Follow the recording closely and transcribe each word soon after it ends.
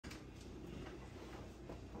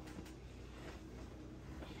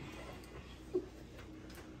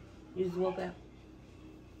You just woke up?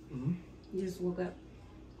 Mm-hmm. You just woke up?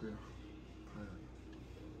 Yeah.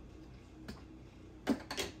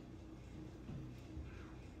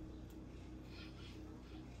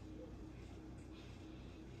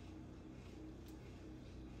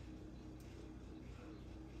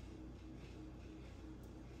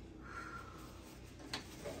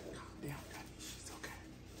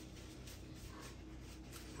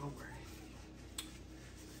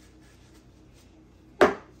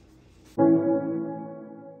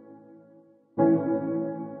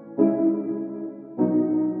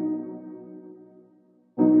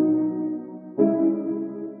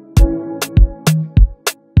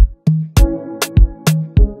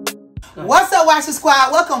 What's up, Waxing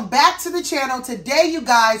Squad? Welcome back to the channel. Today, you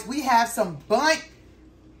guys, we have some Bundt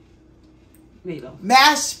Meatloaf.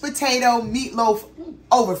 mashed potato meatloaf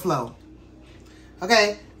overflow.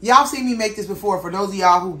 Okay, y'all seen me make this before. For those of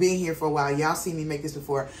y'all who've been here for a while, y'all seen me make this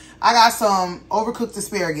before. I got some overcooked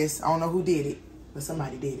asparagus. I don't know who did it, but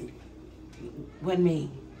somebody did it. Wasn't me.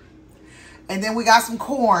 And then we got some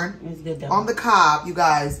corn It's good though. on the cob, you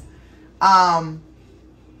guys. Clifton,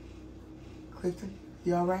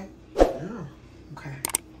 you all right? Yeah. Okay.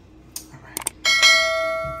 All right.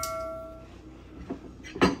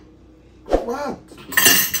 What?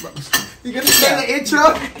 You gonna say the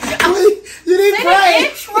intro? You didn't Say pray. the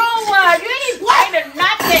intro was. You ain't playing to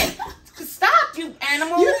nothing. Stop, you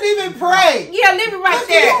animal. You didn't even pray. Yeah, leave it right Come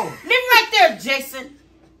there. on. Leave it right there, Jason.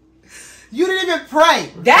 You didn't even pray.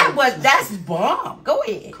 That's bomb. Go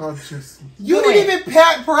ahead. Conscious. You Go didn't ahead. even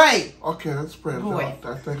pray. Okay, let's pray. Go ahead.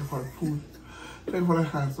 I thank you for the food. Thank you for the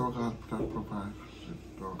hands, Lord God, that provide.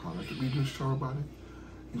 Lord God, let it be destroyed by it.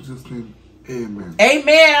 In Jesus' name, amen.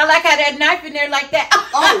 Amen. I like how that knife in there like that.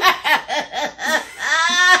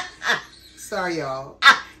 Sorry, y'all.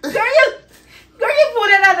 Girl, you pull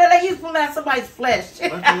that out there like you pull out somebody's flesh.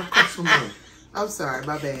 I'm sorry,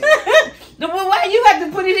 my bad. Why you have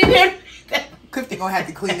to put it in there? Clifton gonna have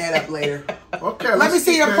to clean that up later. Okay, Let me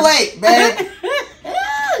see your plate, man.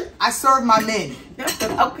 I serve my men.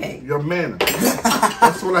 Okay. Your man.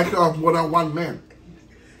 That's what I call more than one man.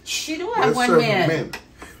 She do have Let's one serve man. men.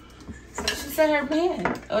 She said her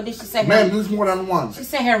man. Or did she say Man, her? there's more than one. She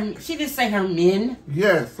said her. She didn't say her men.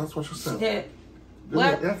 Yes, that's what she She said. did.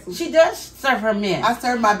 What? Yes. She does serve her men. I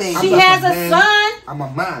serve my baby. She I'm not has a a man. son. I'm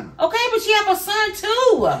a man. Okay, but she have a son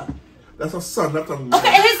too. That's a son, that's a man.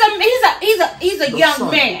 Okay, he's a The young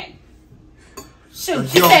son. man. Shoot, A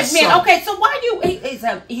she young said man. son. Okay, so why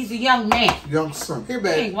he's a young man. Young son. Here,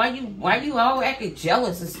 Hey, babe. why you all acting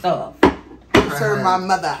jealous and stuff? I serve my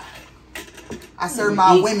mother. I serve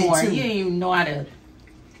my Eat women corn. too. You didn't even know how to.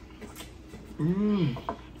 Mmm.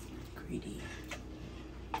 Greedy.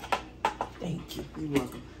 Thank you. You're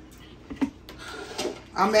welcome.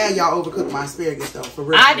 I'm mad y'all overcooked my asparagus though. For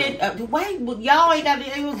real. I didn't. Wait, y'all ain't got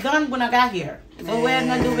it. It was done when I got here. So it had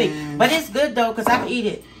nothing to do with me. But it's good though, cause I can eat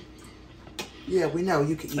it. Yeah, we know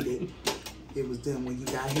you can eat it. It was done when you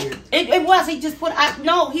got here. It was. He just put.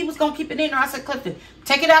 No, he was gonna keep it in there. I said, Clifton,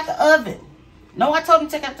 take it out the oven. No, I told him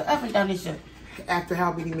to take it out the oven, Donisha. After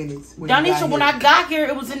how many minutes? Donisha, when I got here,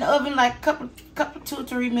 it was in the oven like couple 2 or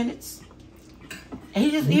 3 minutes. And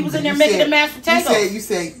he was in there making the mashed potatoes. You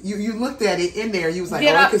said you looked at it in there. You was like,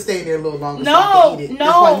 Did oh, I- it could stay in there a little longer. No, so I can eat it.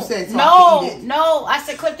 That's why you said so I can eat it. no. I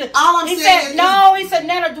said, Clifton. All I'm he saying said, is- no. He said,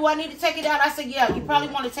 Nana, do I need to take it out? I said, yeah. You probably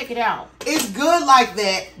want to take it out. It's good like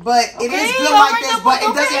that, but it Okay, is good all like right, this, no, but it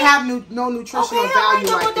okay. doesn't have no nutritional value like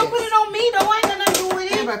Don't put this. it on me, though. I ain't got nothing to do with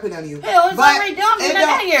it. Everybody put it on you. Hell, it's But already done when I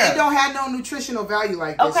got here. It don't have no nutritional value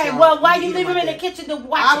like this. Okay, y'all. well, why you eat it leave him like in the that. kitchen to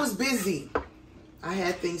watch I it? was busy. I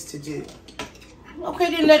had things to do.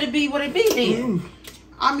 Okay, then let it be what it be then.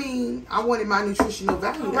 I mean, I wanted my nutritional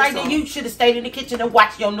value. Right then, you should have stayed in the kitchen and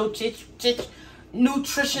watched your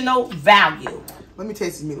nutritional value. Let me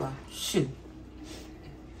taste this meatloaf. Shoot.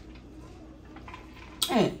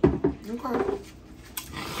 Mm. Okay.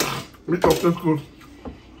 Meatloaf tastes good.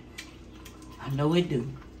 I know it do.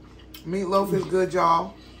 Meatloaf is good,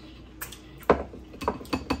 y'all.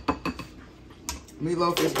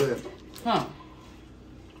 Meatloaf is good. Huh.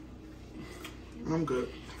 I'm good.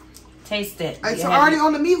 Taste it. It's You already have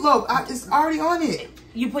on the meatloaf. It's already on it.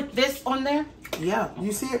 You put this on there? Yeah.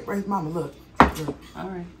 You see it? Right, Mama, look. Look. All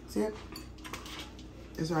right. See it?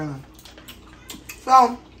 It's right on.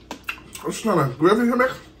 So, What's that? Gravy you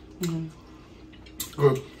make?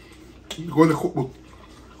 Good. Go in the cookbook.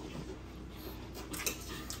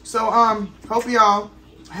 So, hope y'all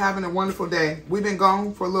having a wonderful day. We've been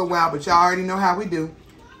gone for a little while, but y'all already know how we do.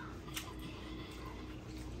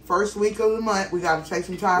 First week of the month, we got to take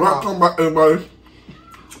some time off. Welcome back, everybody.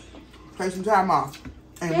 Take some time off.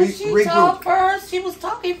 and she regroup. talked first. She was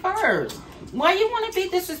talking first. Why you want to be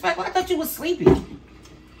disrespectful? I thought you was sleepy.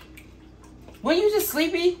 When you just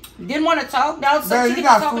sleepy, didn't want to talk. Now so she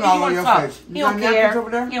got talking. You want to talk. He don't care.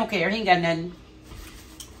 He don't care. He ain't got nothing.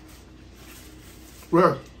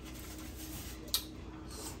 Where?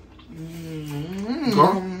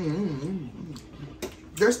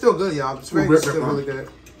 They're still good, y'all. The spray is still really good.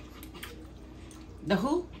 The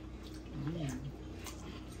who?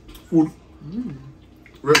 Food.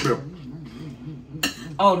 Red milk.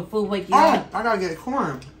 Oh, the food wake you up? I gotta get a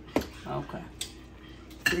corn. Okay.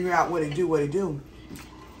 Figure out what it do.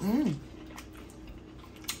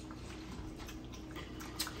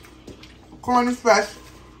 Corn is fresh.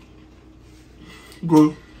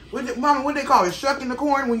 Good. Mama, what they call it? Shucking the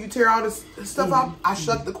corn when you tear all this stuff off? I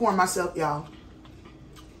shuck the corn myself, y'all.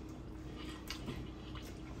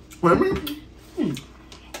 What do you mean?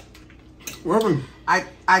 What happened?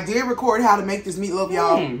 I did record how to make this meatloaf,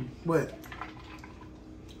 y'all. What?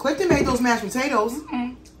 Clifton made those mashed potatoes.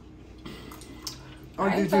 Or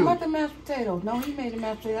I ain't did talking you? about the mashed potatoes. No, he made the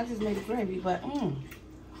mashed potatoes. I just made the gravy, but oh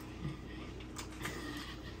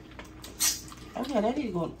yeah, that need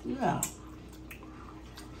to go. Yeah.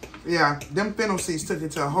 Yeah, them fennel seeds took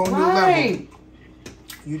it to a whole new level.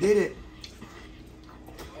 You did it.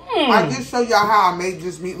 I did show y'all how I made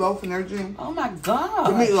this meatloaf and everything. Oh my god.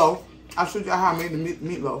 The meatloaf. I showed y'all how I made the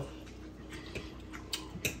meatloaf.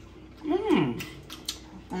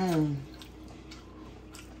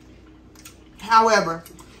 However,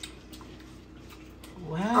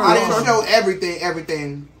 wow. I didn't show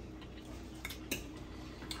everything.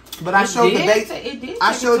 But I showed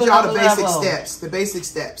I showed y'all the basic steps. The basic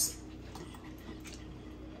steps.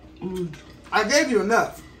 I gave you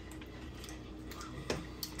enough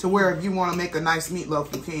to where if you want to make a nice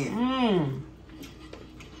meatloaf, you can.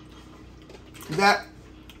 That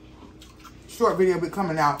short video will be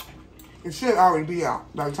coming out. It should already be out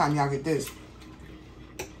by the time y'all get this.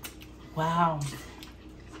 Wow.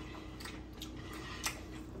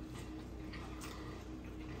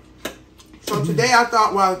 So today I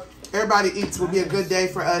thought, well, everybody eats would be a good day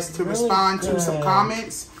for us to respond to some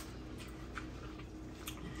comments.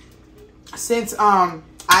 Since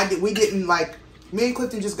we didn't like, me and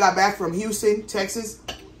Clifton just got back from Houston, Texas.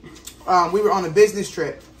 We were on a business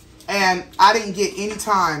trip, and I didn't get any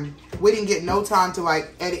time. We didn't get no time to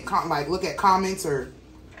like edit, look at comments or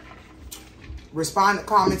respond to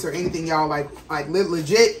comments or anything, y'all. Like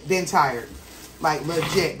legit been tired. Like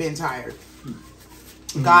legit been tired.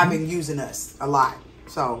 God been using us a lot,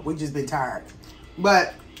 so we just been tired.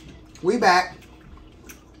 But we back.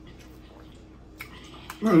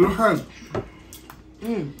 No, look at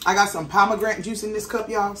I got some pomegranate juice in this cup,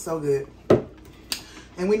 y'all. So good.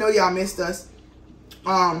 And we know y'all missed us.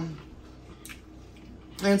 And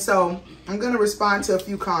so I'm gonna respond to a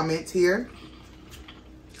few comments here.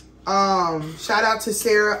 Shout out to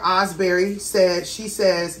Sarah Osbury. She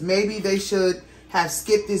says maybe they should have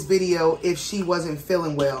skipped this video if she wasn't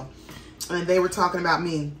feeling well. And they were talking about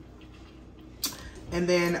me. And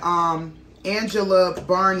then Angela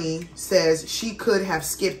Barney says she could have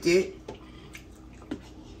skipped it.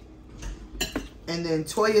 And then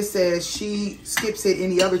Toya says she skips it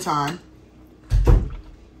any other time.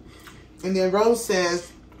 And then Rose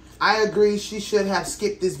says, I agree, she should have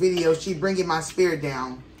skipped this video. She bringing my spirit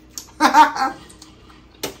down.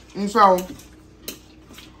 And so,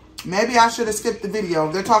 maybe I should have skipped the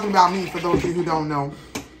video. They're talking about me, for those of you who don't know.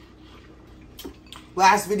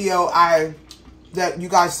 Last video that you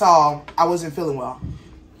guys saw, I wasn't feeling well.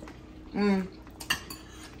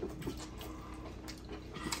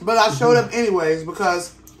 But I showed up anyways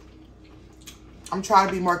because I'm trying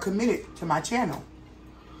to be more committed to my channel.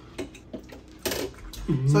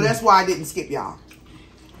 So that's why I didn't skip y'all.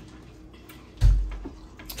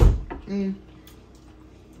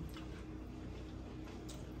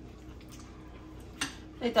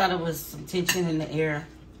 They thought it was some tension in the air.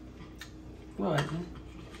 What?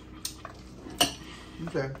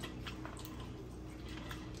 Okay.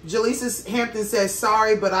 Jaleesa Hampton says,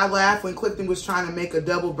 sorry, but I laughed when Clifton was trying to make a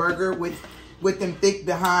double burger with them thick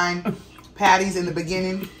behind patties in the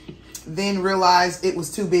beginning, then realized it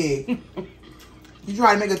was too big. You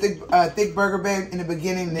try to make a thick burger, babe, in the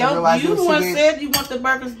beginning, and then realize it was too big. You said you want the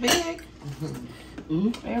burgers big.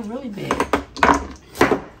 They're really big.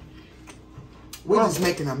 We're just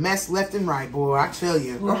making a mess left and right, boy. I tell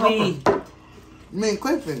you. Me and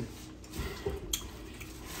Clifton.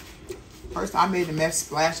 First, I made a mess,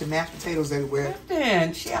 splashing mashed potatoes everywhere.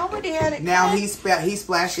 Clifton, she already had it. Now he's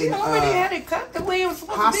splashing. She already had it cut the way it was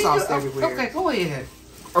supposed hot to be. sauce everywhere. Okay, go ahead.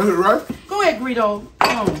 Are you right? Go ahead, Greedo.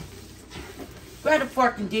 Come on. Grab the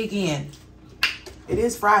fork and dig in. It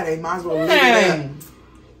is Friday. Might as well live it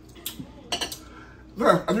up.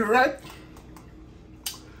 No, I do it right.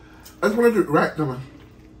 I just want to do it right, don't I?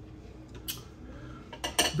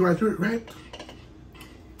 Do I do it right?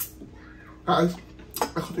 I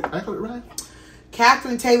got it right.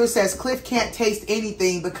 Catherine Taylor says Cliff can't taste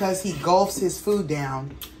anything because he gulps his food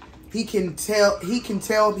down. He can tell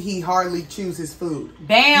he hardly chews his food.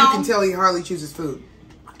 Bam. You can tell he hardly chews his food.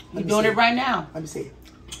 You're doing it right now. Let me see.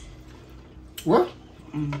 What?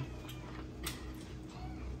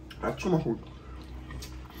 I chew my food.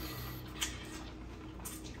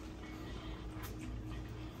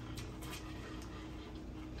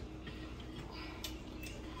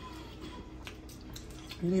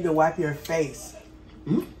 You need to wipe your face.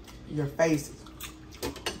 Hmm? Your face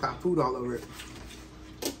got food all over it.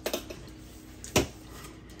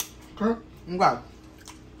 Okay. Okay.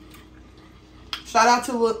 Shout out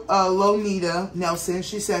to Lonita Nelson.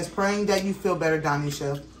 She says, praying that you feel better,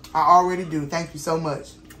 Donisha. I already do. Thank you so much.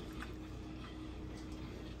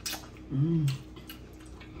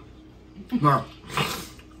 Now,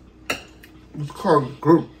 it's called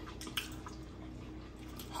group.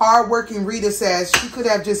 Hardworking Rita says she could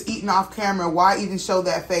have just eaten off camera. Why even show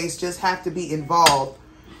that face? Just have to be involved.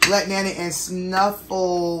 Let Nana and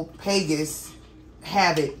Snufflepagus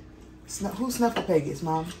have it. Who's Snufflepagus,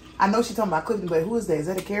 Mom? I know she's talking about cooking, but who is that? Is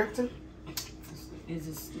that a character? Is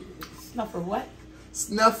it Snuffer what?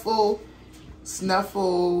 Snufflepagus.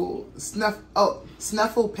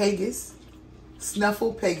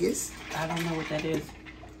 Snufflepagus. I don't know what that is.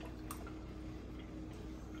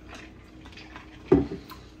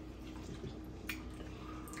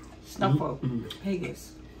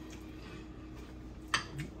 Snufflepagus.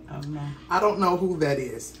 I don't know. I don't know who that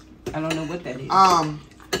is. I don't know what that is.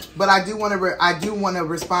 But I do want to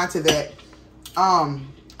respond to that.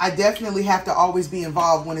 I definitely have to always be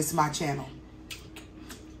involved when it's my channel.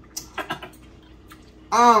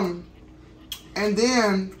 And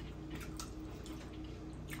then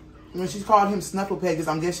when she's called him Snufflepagus,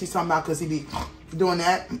 I guess she's talking about because he be doing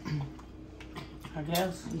that. I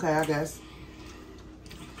guess. Okay, I guess.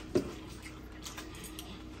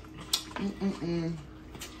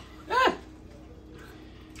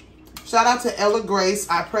 Shout out to Ella Grace.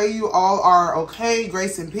 I pray you all are okay.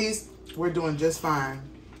 Grace and peace. We're doing just fine.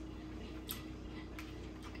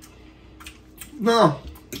 No.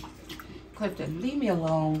 Clifton, leave me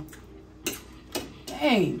alone.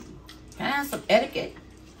 Dang. Can I have some etiquette?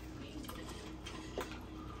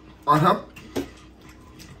 I have.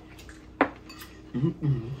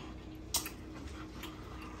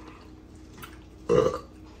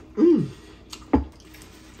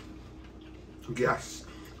 Yes.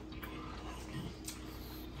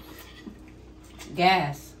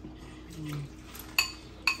 Gas.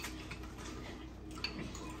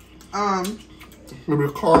 Maybe a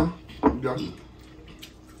car. Yeah.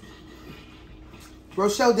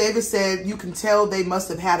 Rochelle Davis said you can tell they must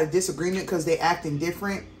have had a disagreement because they acting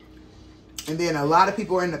different. And then a lot of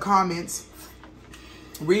people are in the comments.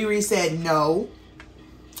 Riri said no.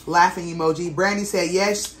 Laughing emoji. Brandy said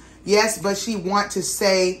yes, but she want to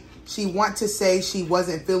say she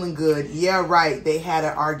wasn't feeling good. Yeah, right. They had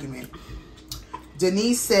an argument.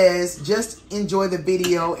 Denise says, just enjoy the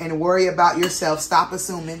video and worry about yourself. Stop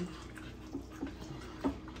assuming.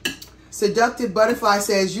 Seductive Butterfly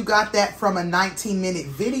says, you got that from a 19-minute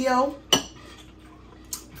video.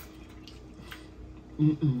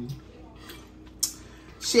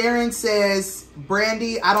 Sharon says,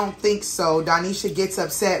 Brandy, I don't think so. Donisha gets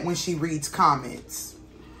upset when she reads comments.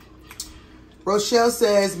 Rochelle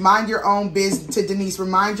says, mind your own business. To Denise,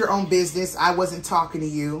 remind your own business. I wasn't talking to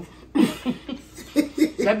you.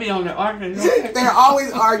 That be on the arguing. They're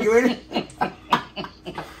always arguing.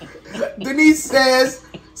 Denise says,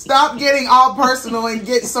 stop getting all personal and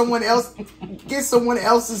get someone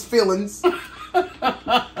else's feelings.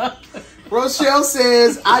 Rochelle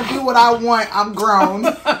says, I do what I want. I'm grown.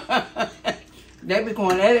 They be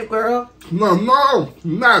going at it, girl. No. You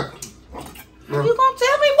gonna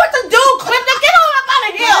tell me what to do, Clifton? Get on up out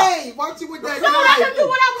of here. Hey, why don't you with that? No, I can do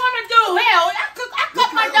what I want to do. Hell, I cut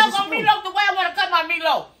my doggone meatloaf the way I want to cut my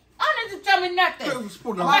meatloaf. I don't need to tell me nothing. Wait,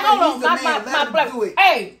 hold on. My do it.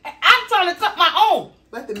 Hey, I'm trying to cut my own.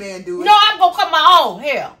 Let the man do it. No, I'm going to cut my own.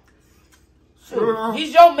 Hell. Shoot.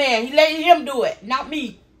 He's your man. He letting him do it, not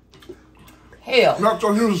me. Hell. Not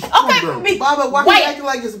trying to use a spoon, okay, though. Baba, why you acting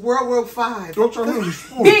like it's World War V? Don't try to use a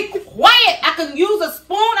spoon. Be quiet. I can use a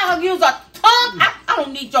spoon. I can use a tongue. I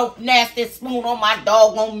don't need your nasty spoon on my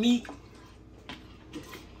doggone meat.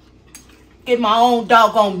 Get my own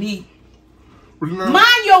doggone meat.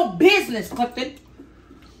 Mind your business, Clifton.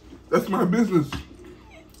 That's my business.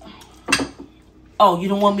 Oh, you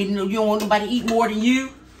don't want me to know? You don't want nobody to eat more than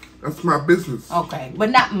you? That's my business. Okay,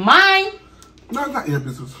 but not mine. No, not your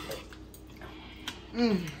business.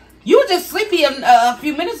 You were just sleepy a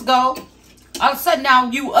few minutes ago. All of a sudden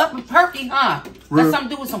now you up and perky, huh? Really? Got something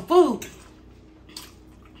to do with some food.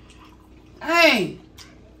 Hey.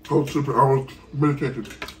 I was sleeping. I was meditating.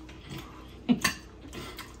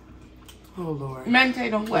 Oh, Lord.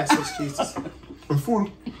 Meditate on what? Bless us, Jesus. And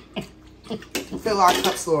food. Fill our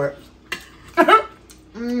cups, Lord.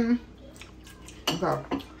 Okay.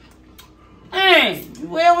 Hey,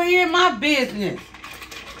 you over here in my business.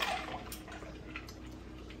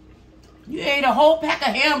 You ate a whole pack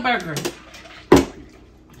of hamburgers.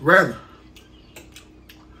 Right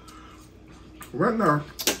now.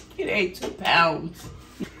 You ate 2 pounds.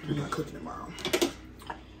 You're not cooking it, Mom.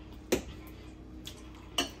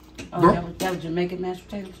 Oh, No. that was Jamaican mashed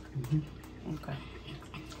potatoes? Okay.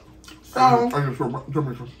 So, I just saw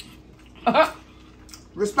Jamaica.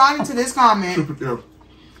 responding to this comment, Yeah.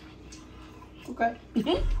 Okay.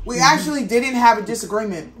 we actually didn't have a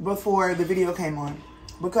disagreement before the video came on.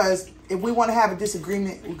 Because if we want to have a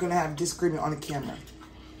disagreement, we're going to have a disagreement on the camera.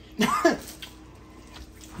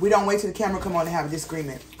 We don't wait till the camera come on to have a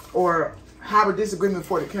disagreement. Or have a disagreement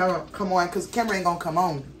before the camera come on, because the camera ain't going to come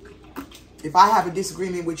on. If I have a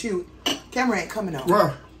disagreement with you, camera ain't coming on.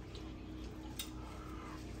 Right.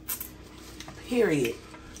 Period.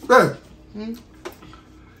 Babe.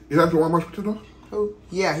 You have to want mashed potato? Who?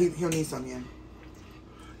 Yeah, he'll need some, yeah.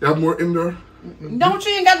 You have more in there? Don't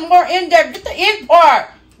you ain't got more in there. Get the end part.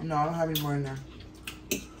 No, I don't have any more in there.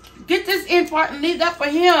 Get this end part and leave that for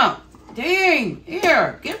him. Dang.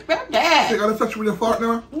 Here. Get back that. You gotta touch with your fork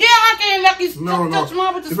now? Yeah, I can't let you No. touch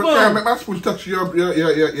mine with the If spoon. I can't make my spoon touch your, But you get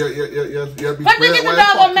the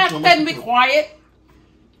dog on mashed potato and be quiet.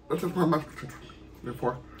 That's just my mashed potato. Your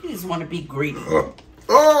fork. You just want to be greedy.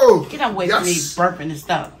 Oh! Get away from me burping and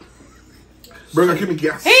stuff. Burger, give me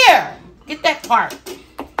gas. Here. Get that part.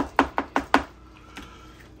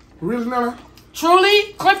 Really, Nana?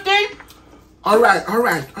 Truly, Clifton? All right.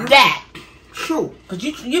 That. Sure. Because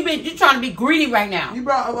you trying to be greedy right now. You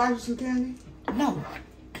brought Elijah some candy? No.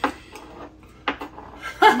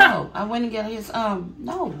 No. I went and got his,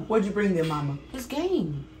 no. What'd you bring them, Mama? His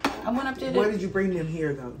game. I went up there to... What did you bring them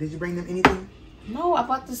here, though? Did you bring them anything? No, I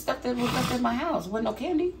bought the stuff that was left in my house. Wasn't no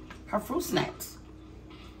candy. Her fruit snacks.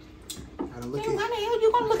 Gotta look Damn, how at the hell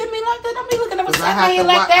you gonna look at me like that? Don't be looking at me I have to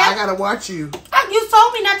like that. I gotta watch you. You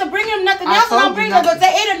told me not to bring him nothing I else, and told I'll you bring not them, but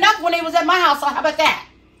to. they ate enough when they was at my house, so how about that?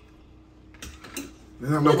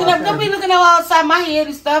 Don't be looking all outside my head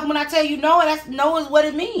and stuff when I tell you no, and that's no is what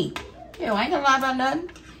it means. Hell, I ain't gonna lie about nothing.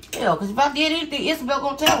 Hell, because if I did anything, Isabel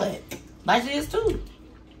gonna tell it. Like she is too.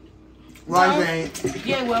 Elijah ain't.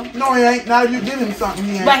 Yeah, well. No, he ain't. Not if you give him something,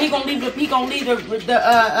 he ain't. But he gonna leave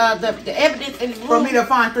the evidence in his room. For me to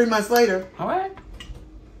find 3 months later. All right.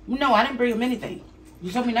 No, I didn't bring him anything.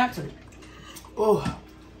 You told me not to. Oh.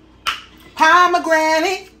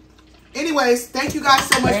 Pomegranate. Anyways, thank you guys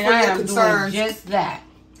so much And for I your am concerns. doing just that.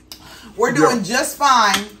 We're doing just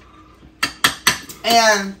fine.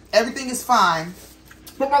 And everything is fine.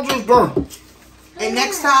 What am I just done? And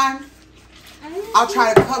next time, I'll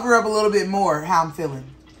try to cover up a little bit more how I'm feeling.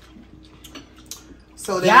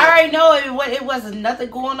 So that Y'all already know it wasn't nothing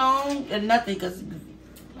going on and nothing, because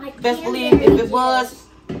best believe if it was,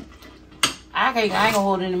 I ain't gonna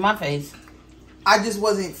hold it in my face. I just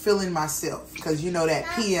wasn't feeling myself because you know that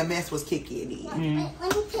PMS was kicking in.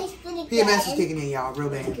 PMS was kicking in, y'all, real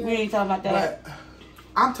bad. We ain't talking about that. But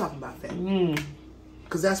I'm talking about that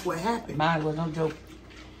because that's what happened. Mine was no joke.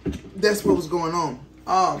 That's what was going on.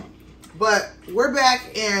 But we're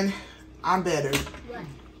back and I'm better.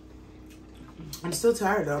 I'm still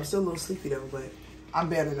tired though. I'm still a little sleepy though, but I'm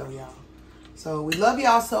better though, y'all. So we love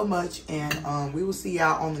y'all so much, and we will see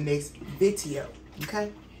y'all on the next video.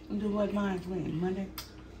 Okay? Do what mine when? Monday?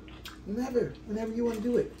 Whenever you want to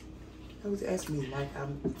do it. I was asking me like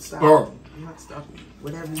I'm stopping. Oh. I'm not stopping.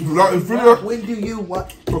 Whatever you Like this video? When do you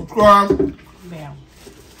what? Subscribe. Yeah.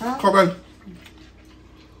 Huh? Comment.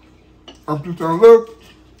 And please tell look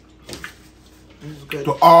This is good.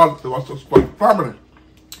 to all the What's Up Squad family.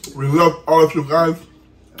 We love all of you guys.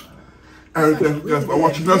 And thank you guys for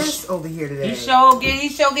watching us. Over here today. He sure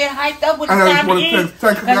get hyped up with the And I just time want to to eat.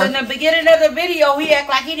 thank you Because in guys. the beginning of the video, he act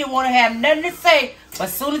like he didn't want to have nothing to say. But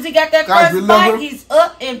as soon as he got that Guys, we first love bite, him. he's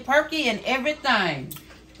up and perky and everything.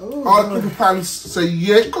 Ooh, All the Cliffy fans say,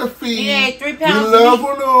 yeah, Cliffy. He ate 3 We pounds of love meat.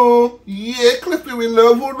 you, no. Yeah, Cliffy, we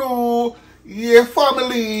love you, no. Yeah,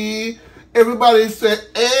 family. Everybody say,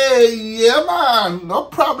 hey, yeah, man. No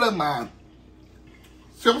problem, man.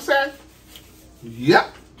 See what I'm saying?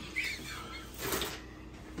 Yep.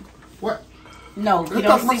 What? No, you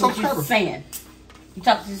don't see what you're saying. You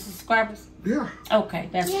talk to your subscribers? Yeah. Okay,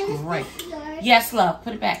 that's great. Yes, love.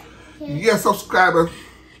 Put it back. Yes, subscriber.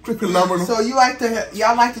 Creepy lover. So y'all like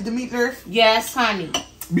the meatloaf? Yes, honey.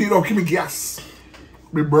 Me don't give me gas.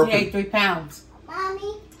 Me You burping. ate 3 pounds.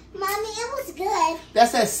 Mommy, it was good.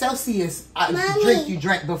 That's that Celsius drink you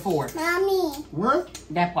drank before. Mommy, What?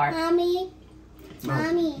 That part. Mommy.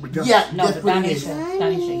 But just- Yeah, No, that's the what it Donisha. is.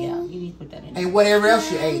 Donisha, yeah. You need to put that in there. And whatever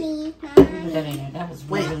else you ate. You put that in there. That was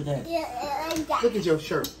really good. Look at your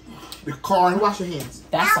shirt. The corn. Wash your hands.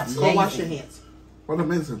 That's Go wash your amazing. hands. What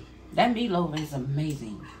amazing. That meatloaf is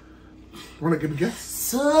amazing. Wanna give me gas?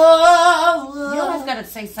 So you always gotta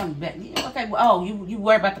say something better. Okay. Well, you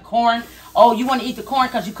worry about the corn. Oh, you want to eat the corn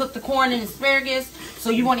because you cooked the corn and asparagus. So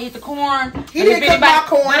you want to eat the corn. He didn't cook my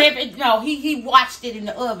corn. But he watched it in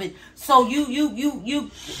the oven. So you He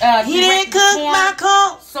didn't cook my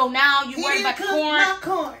corn. So now you worry about the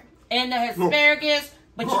corn and the asparagus.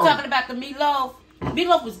 But you're talking about the meatloaf.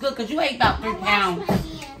 Meatloaf was good because you ate about 3 pounds.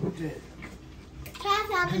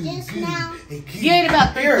 Just now. You ate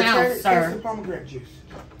about 3 pounds, sir. Taste the pomegranate juice.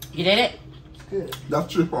 You did it. Good.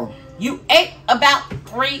 That's 3 pounds. You ate about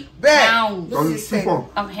 3 Babe. pounds No, it's 3 pounds.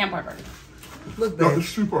 of hamburger. Look, No, babe.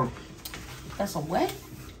 it's 3 pounds. That's a what?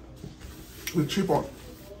 It's 3 pounds.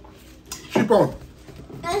 3 pounds.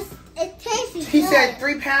 It tastes He good. said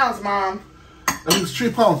 3 pounds, Mom. I think it's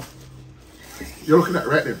 3 pounds. You're looking at it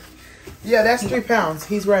right there. Yeah, that's 3 pounds.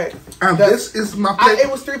 He's right. And this is my plate.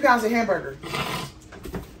 It was 3 pounds of hamburger.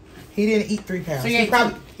 He didn't eat 3 pounds. So you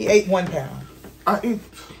He ate 1 pound. I eat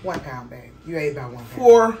 1 pound, babe. You ate about 1 pound.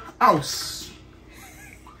 4 ounces.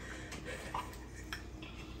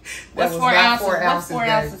 What's was 4 not ounces? 4 What's ounces, 4 babe.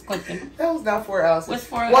 ounces, Clifton? That was not 4 ounces. What's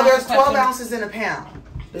 4 Well, there's ounces, 12 Clifton? ounces in a pound.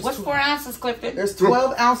 What's 4 ounces, Clifton? There's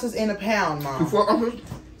 12 ounces in a pound, Mom. 4 ounces?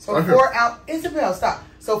 So Right 4 ounces. Isabel, stop.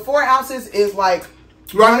 So 4 ounces is like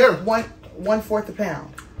Right here. 1/4 a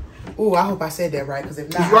pound. Ooh, I hope I said that right, because if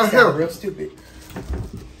not, It's right I sound here. real stupid.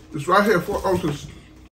 It's right here, 4 ounces.